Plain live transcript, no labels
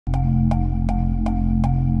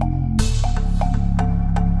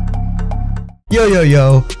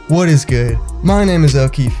Yo, what is good? My name is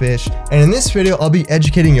𝘗𝘳𝘦𝘤𝘶, and in this video, I'll be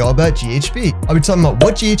educating y'all about GHB. I'll be talking about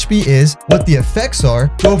what GHB is, what the effects are,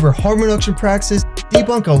 go over harm reduction practices,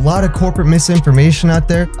 debunk a lot of corporate misinformation out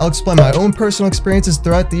there, I'll explain my own personal experiences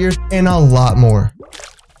throughout the years, and a lot more.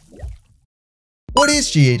 What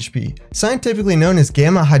is GHB? Scientifically known as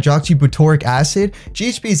gamma-Hydroxybutyric acid,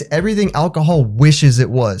 GHB is everything alcohol wishes it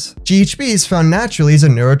was. GHB is found naturally as a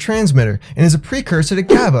neurotransmitter and is a precursor to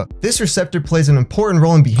GABA. This receptor plays an important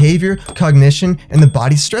role in behavior, cognition, and the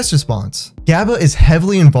body's stress response. GABA is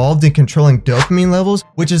heavily involved in controlling dopamine levels,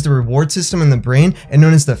 which is the reward system in the brain and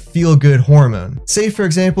known as the feel-good hormone. Say, for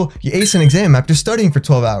example, you ace an exam after studying for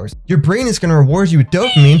 12 hours. Your brain is going to reward you with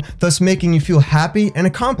dopamine, thus making you feel happy and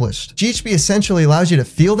accomplished. GHB essentially allows you to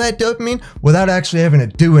feel that dopamine without actually having to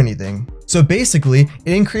do anything. So basically,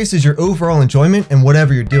 it increases your overall enjoyment in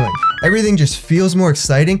whatever you're doing. Everything just feels more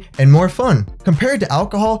exciting and more fun. Compared to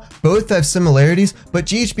alcohol, both have similarities, but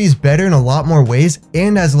GHB is better in a lot more ways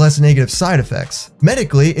and has less negative side effects.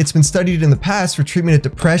 Medically, it's been studied in the past for treatment of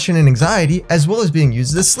depression and anxiety, as well as being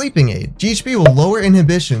used as a sleeping aid. GHB will lower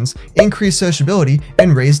inhibitions, increase sociability,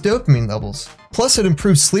 and raise dopamine levels. Plus, it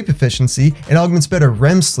improves sleep efficiency and augments better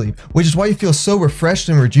REM sleep, which is why you feel so refreshed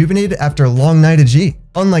and rejuvenated after a long night of G.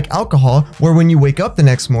 Unlike alcohol, where when you wake up the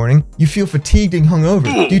next morning, you feel fatigued and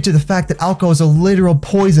hungover due to the fact that alcohol is a literal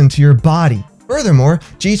poison to your body. Furthermore,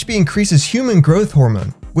 GHB increases human growth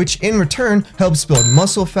hormone, which in return helps build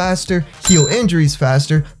muscle faster, heal injuries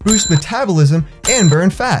faster, boost metabolism, and burn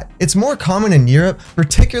fat. It's more common in Europe,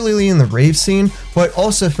 particularly in the rave scene, but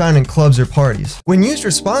also found in clubs or parties. When used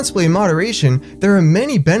responsibly in moderation, there are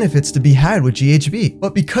many benefits to be had with GHB,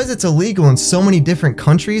 but because it's illegal in so many different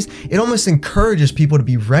countries, it almost encourages people to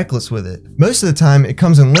be reckless with it. Most of the time, it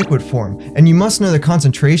comes in liquid form, and you must know the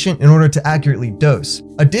concentration in order to accurately dose.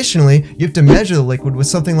 Additionally, you have to measure the liquid with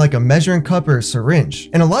something like a measuring cup or a syringe.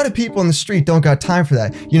 And a lot of people on the street don't got time for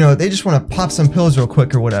that. You know, they just want to pop some pills real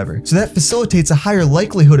quick or whatever. So that facilitates a higher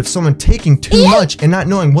likelihood of someone taking too much and not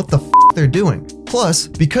knowing what the f they're doing. Plus,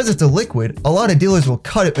 because it's a liquid, a lot of dealers will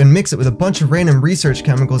cut it and mix it with a bunch of random research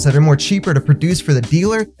chemicals that are more cheaper to produce for the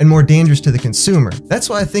dealer and more dangerous to the consumer. That's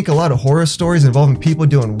why I think a lot of horror stories involving people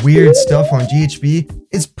doing weird stuff on GHB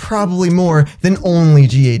is probably more than only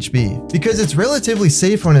GHB, because it's relatively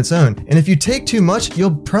safe on its own, and if you take too much,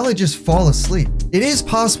 you'll probably just fall asleep. It is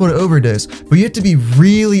possible to overdose, but you have to be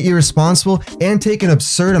really irresponsible and take an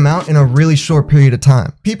absurd amount in a really short period of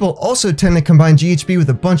time. People also tend to combine GHB with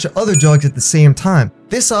a bunch of other drugs at the same time.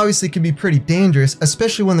 This obviously can be pretty dangerous,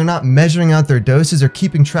 especially when they're not measuring out their doses or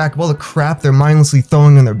keeping track of all the crap they're mindlessly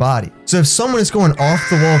throwing in their body. So if someone is going off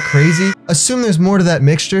the wall crazy, assume there's more to that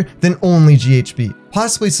mixture than only GHB.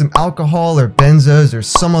 Possibly some alcohol or benzos or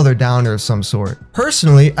some other downer of some sort.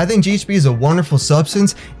 Personally, I think GHB is a wonderful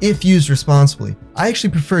substance if used responsibly. I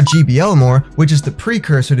actually prefer GBL more, which is the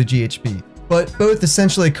precursor to GHB, but both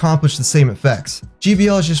essentially accomplish the same effects.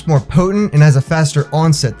 GBL is just more potent and has a faster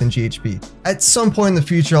onset than GHB. At some point in the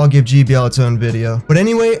future, I'll give GBL its own video. But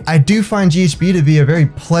anyway, I do find GHB to be a very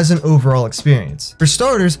pleasant overall experience. For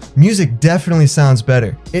starters, music definitely sounds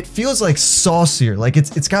better. It feels like saucier, like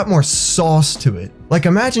it's got more sauce to it. Like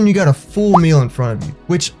imagine you got a full meal in front of you,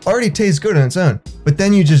 which already tastes good on its own, but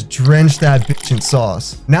then you just drench that bitch in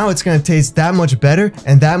sauce. Now it's gonna taste that much better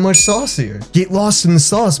and that much saucier. Get lost in the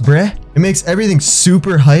sauce, bruh. It makes everything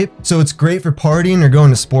super hype, so it's great for partying or going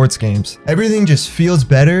to sports games. Everything just feels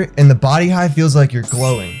better and the body high feels like you're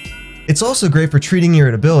glowing. It's also great for treating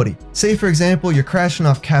irritability. Say for example, you're crashing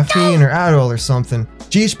off caffeine or Adderall or something.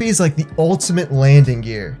 GHB is like the ultimate landing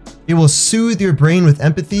gear. It will soothe your brain with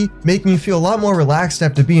empathy, making you feel a lot more relaxed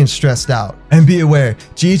after being stressed out. And be aware,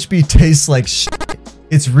 GHB tastes like shit.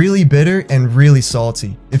 It's really bitter and really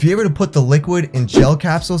salty. If you're able to put the liquid in gel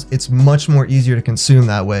capsules, it's much more easier to consume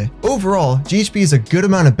that way. Overall, GHB has a good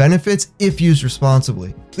amount of benefits if used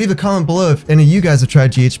responsibly. Leave a comment below if any of you guys have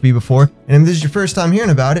tried GHB before, and if this is your first time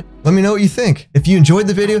hearing about it, let me know what you think. If you enjoyed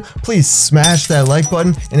the video, please smash that like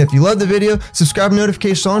button, and if you loved the video, subscribe and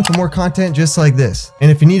notifications on for more content just like this. And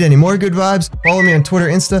if you need any more good vibes, follow me on Twitter,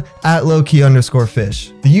 Insta, at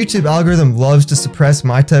 @lowkey_fish. The YouTube algorithm loves to suppress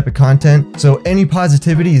my type of content, so any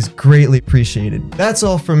positivity is greatly appreciated. That's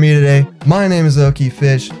all from me today. My name is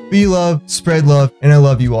𝘗𝘗𝘳𝘦𝘤𝘶. Be love, spread love, and I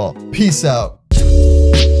love you all. Peace out.